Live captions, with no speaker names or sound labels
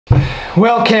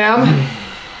Well, Cam,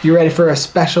 you ready for a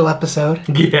special episode?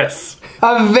 Yes.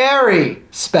 A very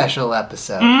special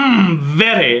episode.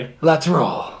 Very. Let's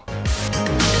roll.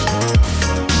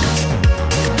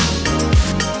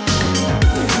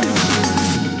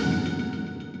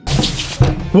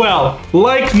 Well,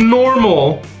 like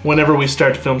normal, whenever we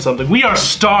start to film something, we are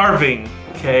starving,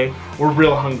 okay? We're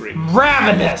real hungry.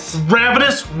 Ravenous.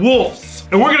 Ravenous wolves.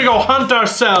 And we're gonna go hunt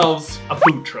ourselves a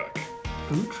food truck.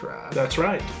 Food truck? That's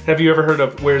right. Have you ever heard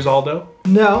of Where's Aldo?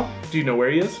 No. Do you know where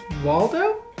he is?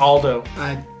 Waldo? Aldo.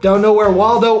 I don't know where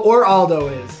Waldo or Aldo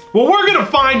is. Well, we're gonna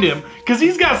find him, because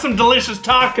he's got some delicious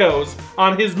tacos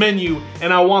on his menu,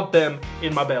 and I want them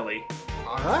in my belly.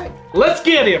 All right. Let's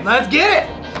get him. Let's get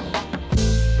it.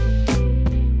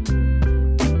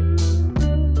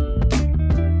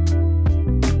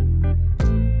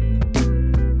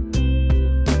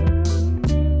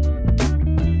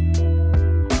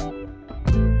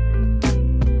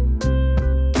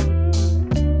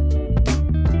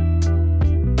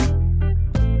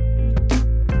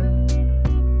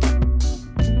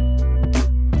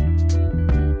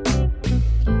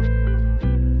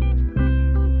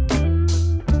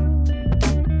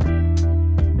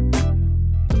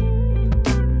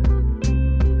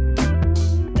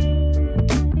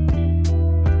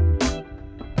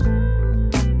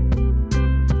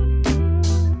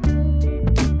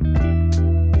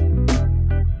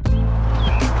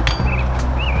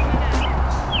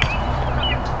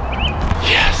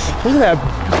 Look at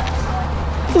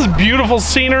that. This is beautiful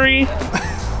scenery.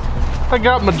 I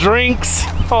got my drinks,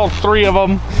 all 3 of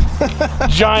them.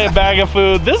 Giant bag of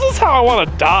food. This is how I want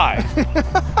to die.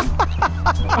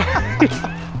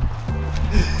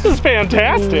 This is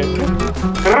fantastic.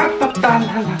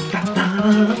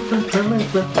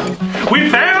 We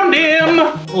found him!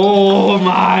 Oh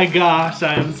my gosh,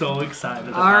 I am so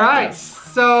excited. All right.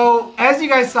 So, as you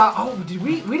guys saw,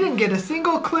 we didn't get a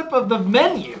single clip of the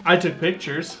menu. I took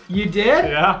pictures. You did?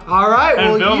 Yeah. All right. I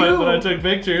didn't well, film you, it, but I took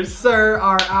pictures. Sir,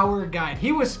 are our guide.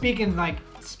 He was speaking like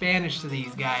Spanish to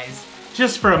these guys.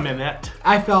 Just for a minute.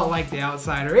 I felt like the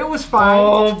outsider. It was fine.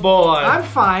 Oh boy. I'm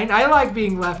fine. I like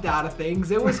being left out of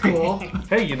things. It was cool.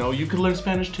 Hey, you know, you could learn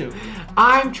Spanish too.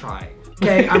 I'm trying.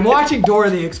 Okay, I'm watching Dora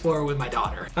the Explorer with my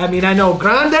daughter. I mean, I know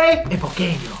grande y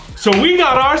pequeño. So we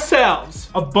got ourselves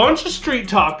a bunch of street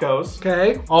tacos.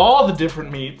 Okay. All the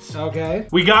different meats. Okay.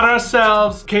 We got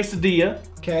ourselves quesadilla.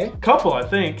 Okay. Couple, I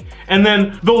think. And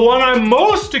then the one I'm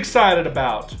most excited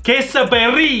about,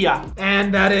 Quesabirria.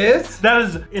 And that is?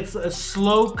 It's a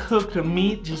slow cooked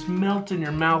meat, just melt in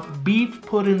your mouth. Beef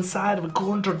put inside of a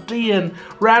corn tortilla and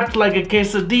wrapped like a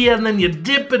quesadilla, and then you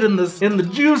dip it in the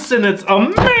juice, and it's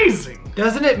amazing.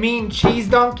 Doesn't it mean cheese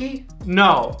donkey?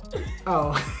 No.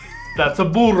 Oh. That's a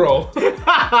burro.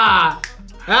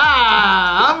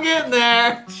 I'm getting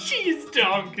there. Cheese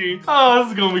donkey. Oh,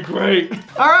 this is gonna be great.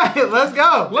 All right, let's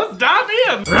go. Let's dive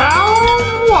in.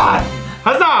 Round 1.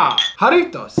 Huzzah!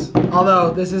 Jarritos.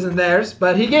 Although this isn't theirs,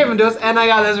 but he gave them to us, and I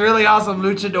got this really awesome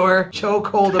luchador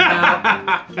chokehold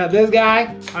amount. Got this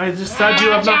guy. I just said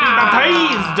you have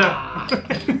nothing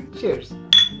baptized. Cheers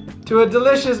to a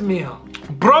delicious meal.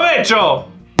 Provecho.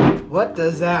 What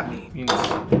does that mean? It means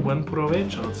buen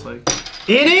provecho. It's like.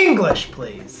 In English,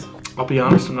 please. I'll be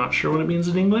honest, I'm not sure what it means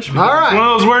in English. All right. It's one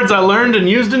of those words I learned and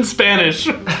used in Spanish.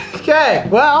 Okay,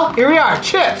 well, here we are.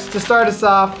 Chips to start us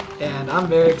off, and I'm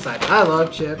very excited. I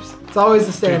love chips. It's always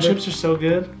the standard. Dude, chips are so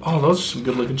good. Oh, those are some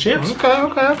good looking chips. Okay.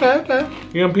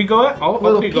 You gonna pico it? I'll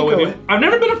pico with you. it. I've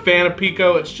never been a fan of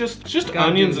pico. It's just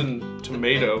onions and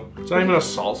tomato. It's not even a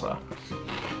salsa.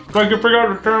 It's like you forgot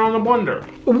to turn on the blender.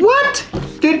 What?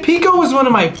 Dude, pico was one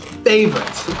of my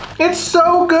favorites. It's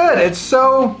so good. It's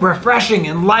so refreshing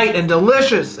and light and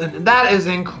delicious, and that is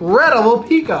incredible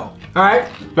pico. All right.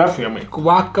 That's yummy.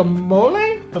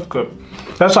 Guacamole? That's good.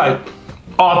 That's like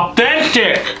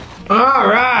authentic. All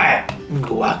right.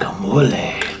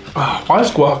 Guacamole. Oh, why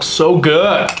is guac so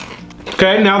good?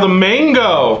 Okay, now the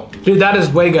mango. Dude, that is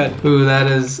way good. Ooh, that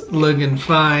is looking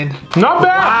fine. Not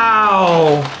bad.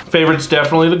 Wow. Favorite's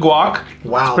definitely the guac.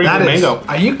 Wow, it's pretty good mango.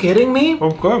 Are you kidding me?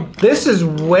 Okay. This is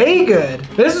way good.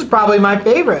 This is probably my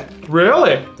favorite.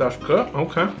 Really? That's good.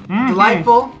 Okay.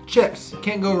 Delightful chips.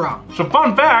 Can't go wrong. So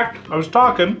fun fact, I was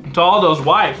talking to Aldo's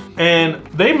wife, and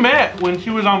they met when she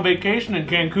was on vacation in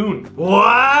Cancun.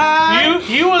 What?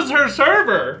 He was her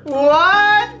server.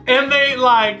 What? And they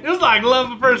it was like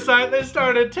love at first sight. They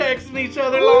started texting each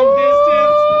other long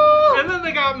distance. And then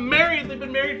they got married. They've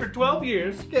been married for 12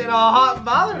 years. Getting all hot and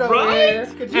bothered over Right? here.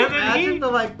 Could you And then imagine he- the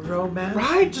like romance?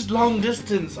 Right, just long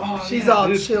distance. Oh, She's yeah, all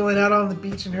dude. chilling out on the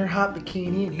beach in her hot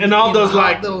bikini. And all being those a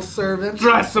hot like little servants.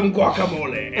 try some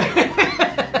guacamole.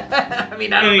 I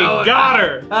mean, I don't And know. he got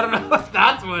her. I don't know if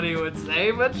that's what he would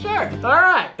say, but sure. All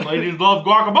right. Ladies love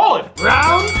guacamole.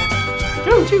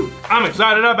 Round two. I'm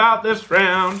excited about this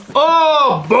round.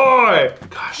 Oh boy.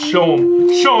 Gosh, show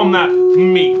him that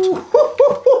meat.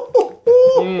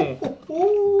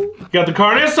 You got the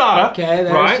carne asada. Okay,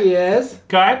 there she is.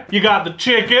 Okay, you got the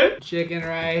chicken. Chicken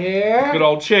right here. Good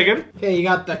old chicken. Okay, you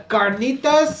got the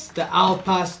carnitas, the al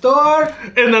pastor,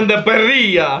 And then the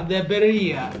birria. the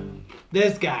birria.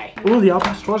 This guy. Ooh, the al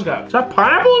pastor's got. Is that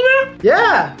pineapple in there?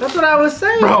 Yeah, that's what I was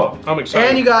saying. Bro, I'm excited.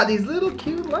 And you got these little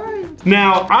cute lines.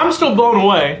 Now, I'm still blown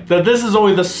away that this is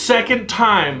only the second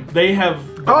time they have.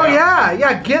 Oh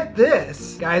yeah, get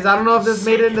this. Guys, I don't know if this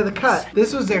made it into the cut.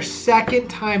 This was their second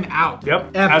time out.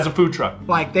 Yep, ever. as a food truck.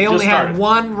 Like, they only had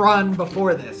one run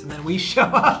before this, and then we show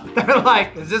up. They're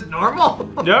like, is this normal?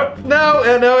 Yep. No,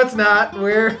 it's not.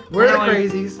 We're the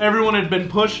crazies. Everyone had been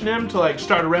pushing him to like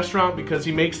start a restaurant because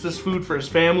he makes this food for his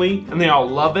family, and they all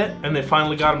love it, and they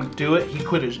finally got him to do it. He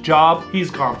quit his job. He's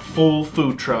gone full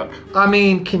food truck. I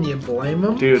mean, can you blame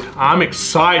him? Dude, I'm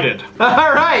excited.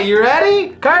 All right, you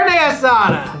ready? Carne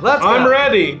asada. Let's go. I'm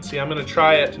ready. See, I'm gonna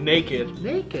try it naked.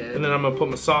 Naked? And then I'm gonna put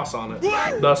my sauce on it.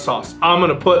 The sauce. I'm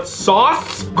gonna put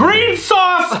green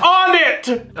sauce on it!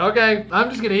 Okay, I'm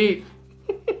just gonna eat.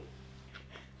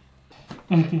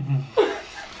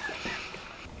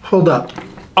 Hold up.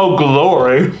 Oh,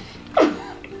 glory.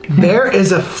 There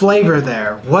is a flavor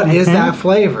there. What is that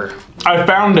flavor? I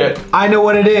found it. I know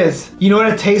what it is. You know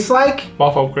what it tastes like?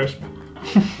 Buffalo crisp.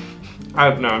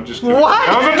 I'm just kidding. What?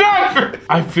 That was a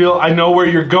joke! I know where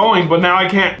you're going, but now I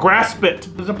can't grasp it.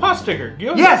 There's a pot sticker.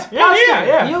 Gyoza. Yes,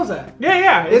 yeah. Gyoza.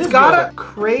 Yeah. It's got a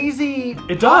crazy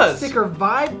pot sticker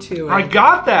vibe to it. I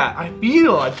got that. I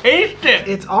taste it.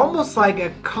 It's almost like a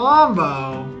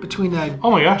combo between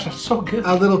oh my gosh, that's so good.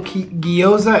 a little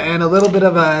gyoza and a little bit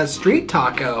of a street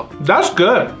taco. That's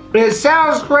good. It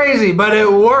sounds crazy, but it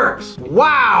works.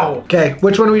 Wow. Okay,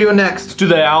 which one are we doing next? Let's do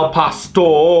the al pastor.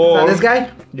 Is that this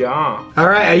guy? Yeah. All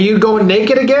right, are you going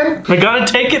naked again? I gotta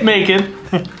take it naked.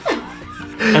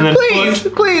 And then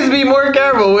please be more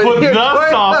careful with put your the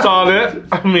sauce on it.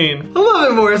 I mean, a little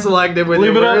bit more selective with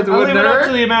your words. Leave it up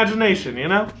to the imagination, you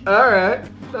know? All right,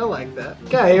 I like that.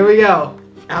 Okay, here we go.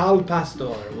 Al pastor,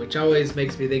 which always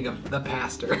makes me think of the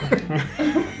pastor.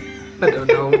 I don't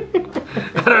know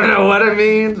what it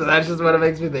means, but that's just what it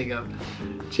makes me think of.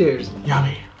 Cheers.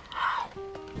 Yummy.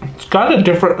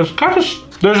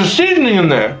 There's a seasoning in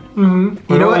there.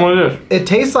 Mm-hmm. You know what it is? It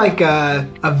tastes like a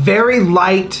very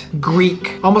light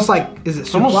Greek, almost like, is it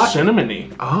souvlaki? Almost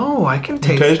cinnamony. Oh, I can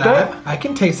taste that. I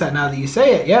can taste that now that you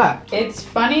say it, yeah. It's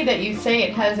funny that you say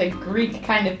it has a Greek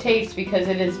kind of taste because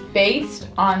it is based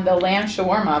on the lamb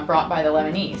shawarma brought by the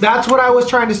Lebanese. That's what I was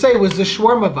trying to say, was the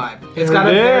shawarma vibe. It's got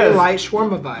a very light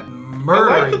shawarma vibe.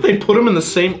 Murdering. I like that they put them in the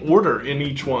same order in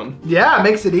each one. Yeah, it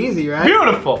makes it easy, right?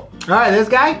 Beautiful. All right, this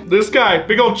guy? This guy,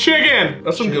 big old chicken.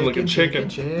 That's some good looking chicken.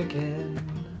 Chicken.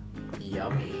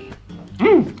 Yummy.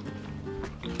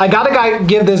 I gotta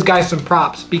give this guy some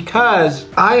props because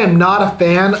I am not a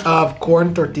fan of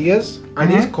corn tortillas. Are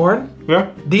these corn? Yeah.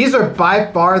 These are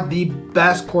by far the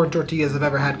best corn tortillas I've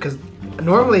ever had because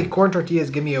normally corn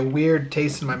tortillas give me a weird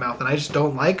taste in my mouth and I just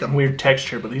don't like them. Weird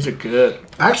texture, but these are good.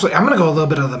 Actually, I'm gonna go a little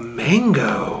bit of the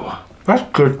mango. That's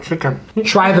good chicken.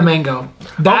 Try the mango.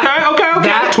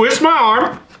 Okay. Twist my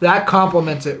arm. That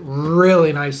complements it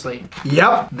really nicely.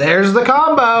 Yep, there's the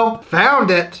combo.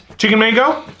 Found it. Chicken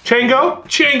mango,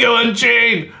 chango and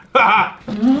chain.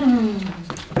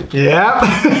 Yep.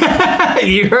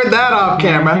 You heard that off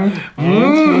camera.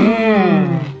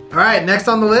 All right, next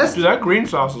on the list. Dude, that green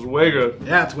sauce is way good.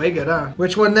 Yeah, it's way good, huh?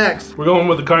 Which one next? We're going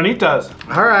with the carnitas.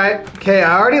 All right. Okay,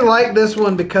 I already like this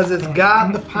one because it's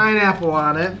got the pineapple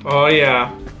on it. Oh,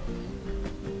 yeah.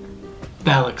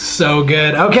 That looks so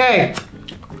good. Okay.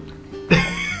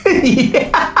 Yeah.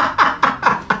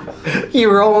 You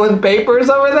rolling papers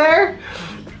over there?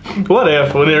 What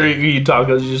if, whenever you eat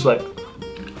tacos, you just like,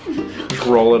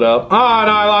 roll it up. Oh, no,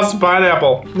 I lost the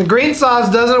pineapple. The green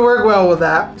sauce doesn't work well with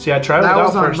that. See, I tried it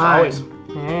out first, always.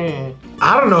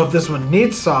 I don't know if this one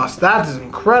needs sauce. That is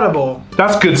incredible.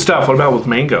 That's good stuff. What about with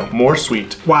mango? More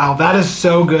sweet. Wow, that is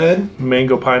so good.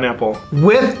 Mango pineapple.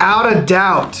 Without a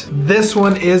doubt, this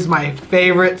one is my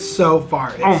favorite so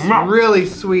far. It's really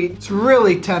sweet. It's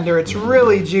really tender. It's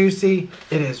really juicy.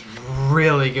 It is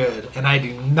really good. And I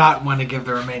do not want to give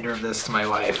the remainder of this to my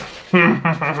wife.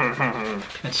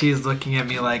 And she's looking at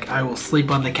me like, I will sleep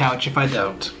on the couch if I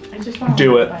don't. I just want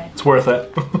do it. It's worth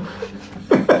it.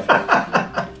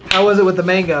 How was it with the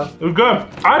mango? It was good.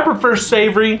 I prefer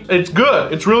savory. It's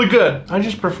good. It's really good. I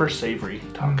just prefer savory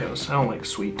tacos. I don't like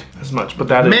sweet as much, but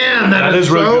that is that is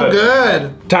really so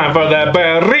good. Time for that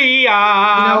birria. You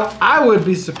know, I would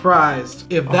be surprised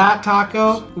if that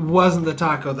taco wasn't the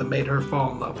taco that made her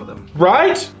fall in love with him.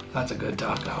 Right? That's a good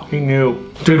taco. He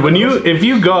knew. Dude, if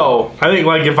you go, I think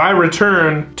like if I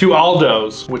return to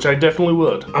Aldo's, which I definitely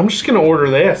would, I'm just gonna order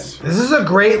this. This is a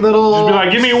great little... Just be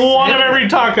like, give me one of every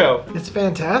taco. Oh. It's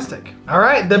fantastic. All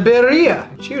right, the birria.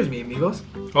 Cheers, mi amigos.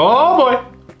 Oh boy.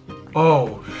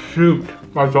 Oh, shoot.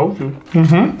 I told you.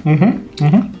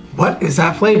 What is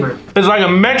that flavor? It's like a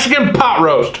Mexican pot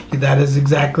roast. That is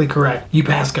exactly correct. You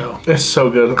pass go. It's so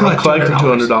good. I'm collecting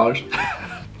 $200.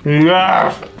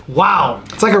 Yeah. Wow.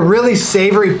 It's like a really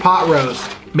savory pot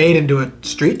roast made into a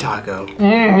street taco.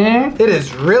 It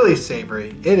is really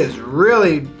savory. It is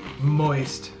really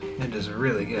moist. It is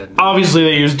really good. Obviously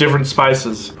they use different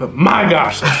spices, but my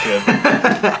gosh, that's good.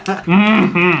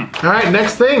 All right,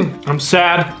 next thing. I'm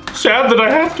sad. Sad that I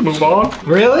have to move on.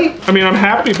 Really? I mean, I'm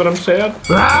happy, but I'm sad.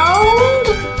 Round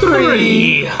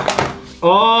 3.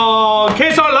 Oh,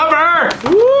 queso lover!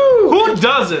 Woo! Who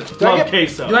doesn't love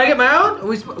queso? Do I get my own?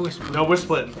 No, we're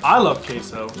splitting. I love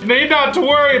queso. You need not to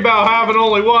worry about having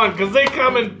only one, because they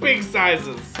come in big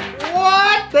sizes.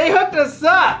 What? They hooked us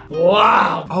up.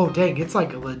 Wow. Oh, dang, it's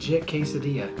like a legit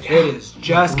quesadilla. It is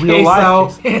just queso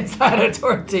inside a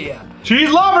tortilla. Cheese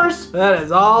lovers! That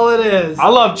is all it is. I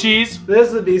love cheese.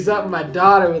 This would be something my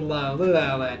daughter would love. Look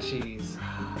at all that cheese.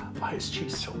 Why is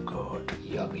cheese so good?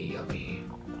 Yummy, yummy.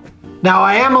 Now,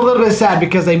 I am a little bit sad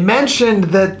because they mentioned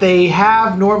that they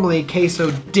have normally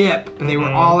queso dip, and they were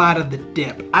all out of the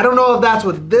dip. I don't know if that's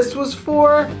what this was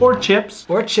for. Or chips.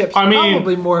 Or chips. I mean,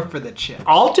 probably more for the chips.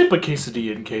 I'll dip a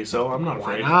quesadilla in queso. I'm not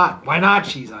afraid. Why not? Why not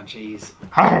cheese on cheese?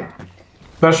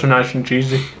 That's so nice and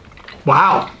cheesy.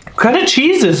 Wow. What kind of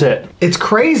cheese is it? It's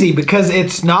crazy because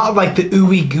it's not like the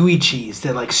ooey gooey cheese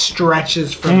that like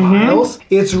stretches for miles.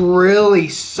 It's really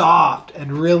soft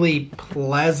and really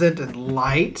pleasant and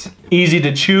light. Easy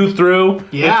to chew through.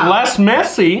 Yeah. It's less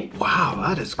messy. Wow,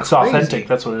 that is crazy. It's authentic,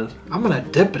 that's what it is. I'm gonna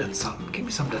dip it in something. Give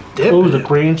me something to dip Ooh, it the in.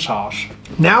 green sauce.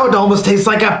 Now it almost tastes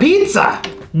like a pizza.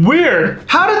 Weird.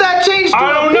 How did that change to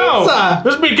I don't a pizza? know.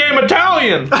 This became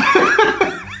Italian.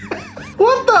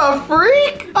 What the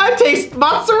freak? I taste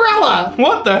mozzarella.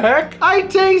 What the heck? I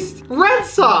taste red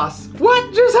sauce.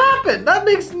 What just happened? That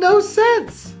makes no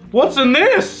sense. What's in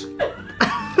this?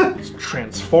 It's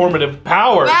transformative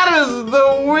power. That is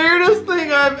the weirdest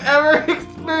thing I've ever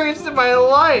experienced in my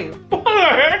life. What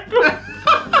the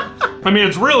heck? I mean,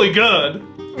 it's really good.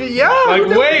 Yeah. Like,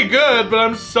 way good, but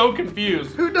I'm so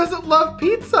confused. Who doesn't love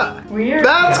pizza? Weird.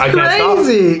 That's I can't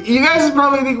crazy. You guys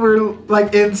probably think we're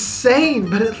like insane,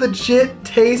 but it legit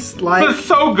tastes like It's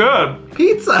so good.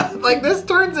 pizza. Like this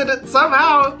turns it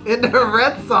somehow into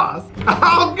red sauce.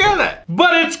 I'll get it.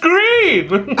 But it's green.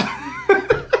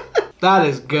 That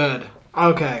is good.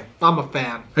 Okay, I'm a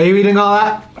fan. Are you eating all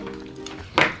that?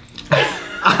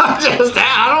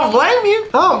 I don't blame you.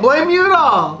 I don't blame you at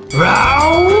all.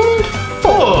 Round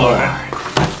 4.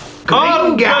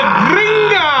 Gringa.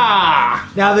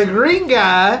 Gringa. Now the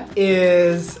Gringa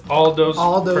is Aldo's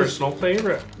personal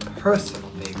favorite. Personal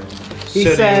favorite. He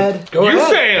said, go you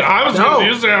ahead. say it. I was going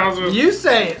to say it. You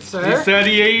say it, sir. He said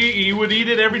he would eat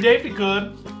it every day if he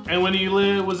could. And when he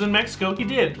was in Mexico, he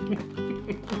did.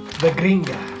 The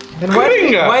Gringa. And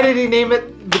why did he name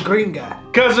it the Gringa?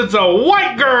 Because it's a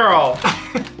white girl.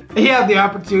 He had the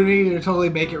opportunity to totally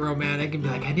make it romantic and be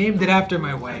like, I named it after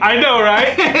my wife. I know,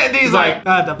 right? And he's like,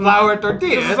 the flour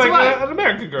tortilla. It's like an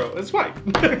American girl. It's white.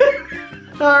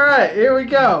 All right, here we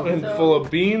go. And full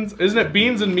of beans. Isn't it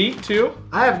beans and meat too?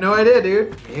 I have no idea,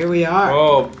 dude. Here we are.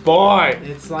 Oh boy.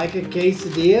 It's like a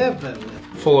quesadilla, but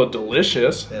Full of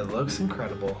delicious. it looks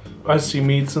incredible. I see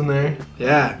meats in there.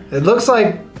 Yeah, it looks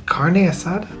like Carne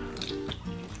Asada.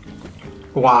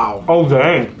 Wow. Oh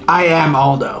dang. I am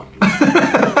Aldo.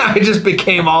 I just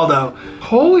became Aldo.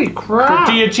 Holy crap.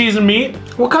 Tortilla, cheese, and meat.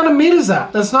 What kind of meat is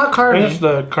that? That's not carne. It's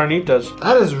the Carnitas.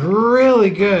 That is really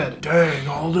good. Dang,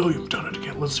 Aldo, you've done it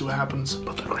again. Let's see what happens.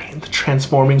 Put the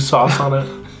transforming sauce on it.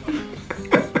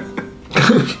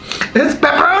 It's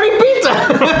pepperoni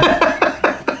pizza.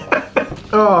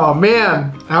 Oh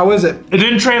man, how is it? It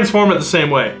didn't transform it the same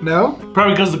way. No?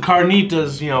 Probably because the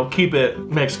Carnitas, you know, keep it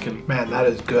Mexican. Man, that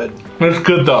is good. It's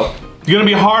good though. It's gonna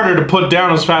be harder to put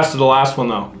down as fast as the last one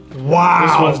though. Wow.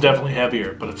 This one's definitely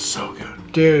heavier, but it's so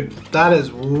good. Dude, that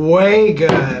is way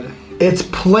good. It's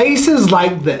places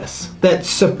like this that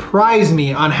surprise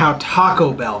me on how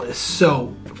Taco Bell is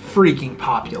so freaking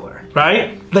popular.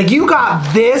 right? Like you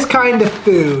got this kind of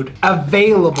food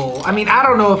available. I mean, I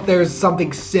don't know if there's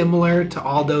something similar to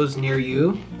Aldo's near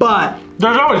you, but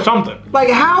there's always something. Like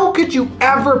how could you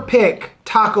ever pick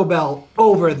Taco Bell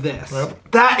over this?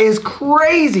 Yep. That is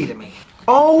crazy to me.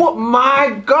 Oh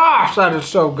my gosh, that is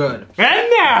so good. And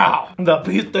now, the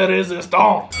piece de resistance.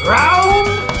 Round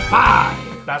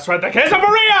 5. That's right, the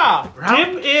Quesabirria!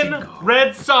 Dip in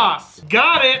red sauce.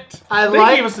 Got it.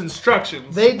 They gave us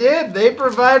instructions. They did. They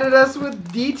provided us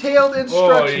with detailed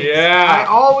instructions. Oh, yeah. I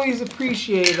always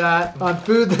appreciate that on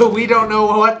food that we don't know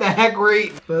what the heck we're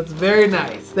eating. That's very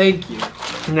nice. Thank you.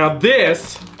 Now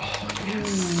this. Oh,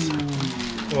 yes.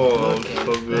 Oh,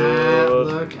 so good.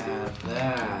 Look at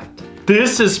that.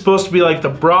 This is supposed to be like the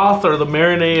broth or the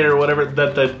marinade or whatever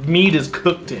that the meat is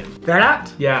cooked in.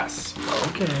 That? Yes.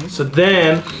 Okay. So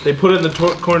then they put it in the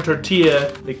corn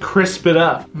tortilla, they crisp it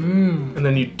up, and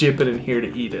then you dip it in here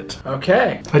to eat it.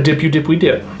 Okay. I dip, you dip, we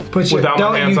dip. Without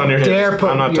my hands on your hips. Dare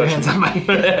put I'm not your touching hands on my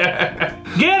head.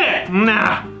 Get it!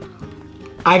 Nah.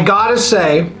 I gotta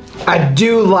say, I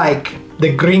do like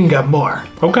the Gringa more.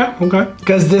 Okay, okay.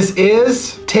 Because this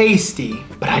is tasty,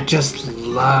 but I just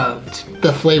loved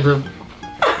the flavor.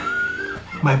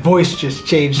 My voice just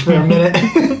changed for a minute.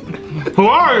 Who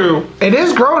are you? It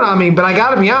is growing on me, but I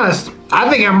gotta be honest, I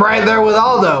think I'm right there with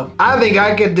Aldo. I think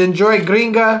I could enjoy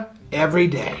Gringa every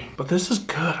day. But this is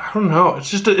good. I don't know. It's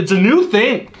just it's a new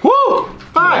thing. Woo!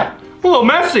 Fine. A little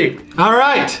messy. All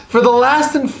right, for the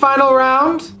last and final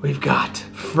round, we've got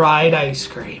fried ice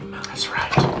cream. That's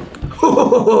right.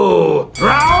 Ooh,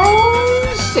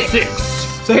 round 6.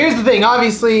 So here's the thing,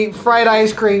 obviously fried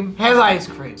ice cream has ice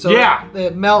cream. So yeah.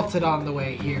 It melted on the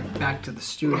way here back to the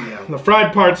studio. The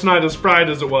fried part's not as fried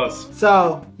as it was.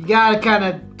 So you gotta kind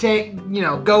of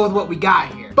go with what we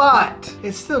got here. But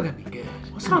it's still gonna be good.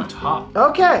 What's on top?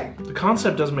 Okay. The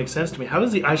concept doesn't make sense to me. How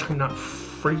does the ice cream not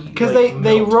freeze? Because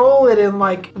they roll it in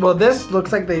like, well, this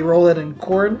looks like they roll it in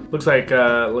corn. Looks like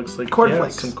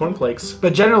cornflakes. Some cornflakes.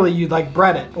 But generally you like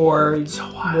bread it or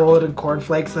so roll it in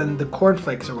cornflakes, and the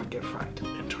cornflakes are what get fried.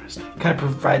 Interesting. Kind of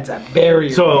provides that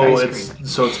barrier. So with ice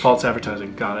cream. it's false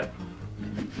advertising. Got it.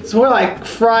 So we're like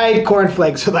fried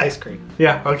cornflakes with ice cream.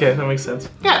 Yeah. Okay, that makes sense.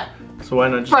 Yeah. So why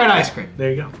not just Fried ice cream.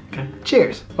 There you go. Okay.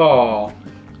 Cheers. Oh.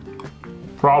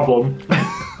 Problem.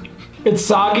 It's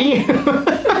soggy.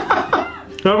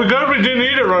 Now, because we didn't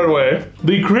eat it right away,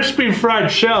 the crispy fried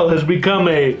shell has become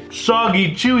a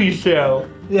soggy, chewy shell.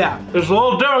 Yeah. It's a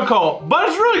little difficult, but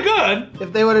it's really good.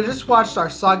 If they would have just watched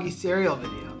our soggy cereal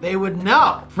video, they would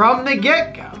know from the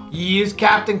get-go. You use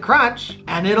Captain Crunch,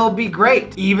 and it'll be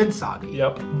great, even soggy.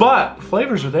 Yep. But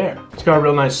flavors are there. It's got a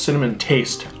real nice cinnamon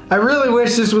taste. I really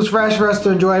wish this was fresh for us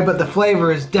to enjoy, but the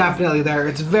flavor is definitely there.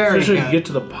 It's very Especially good. you get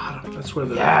to the bottom. That's where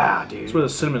the dude. That's where the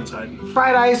cinnamon's hiding.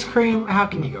 Fried ice cream, how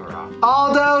can you go wrong?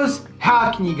 Aldo's,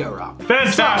 how can you go wrong?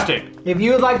 Fantastic. So, if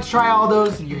you would like to try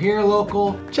Aldo's and you're here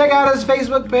local, check out his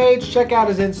Facebook page, check out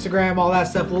his Instagram, all that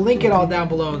stuff. We'll link it all down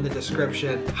below in the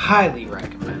description. Highly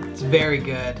recommend. It's very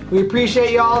good. We appreciate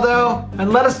you, Aldo,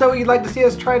 and let us know what you'd like to see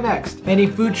us try next. Any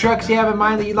food trucks you have in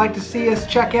mind that you'd like to see us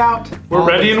check out? We're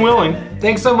ready and willing.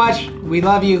 Thanks so much. We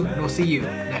love you, and we'll see you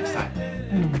next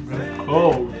time.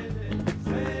 Cold.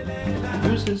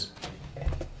 Deuces.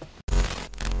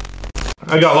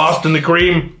 I got lost in the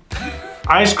cream.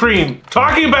 Ice cream.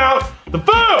 Talking about the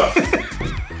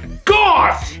food.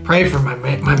 Gosh. Pray for my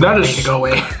mind to go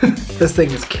away. This thing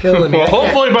is killing me. Well,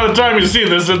 hopefully by the time you see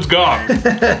this, it's gone.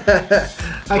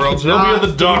 Or else he'll be at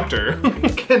the doctor. I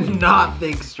cannot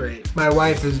think straight. My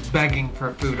wife is begging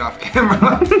for food off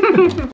camera.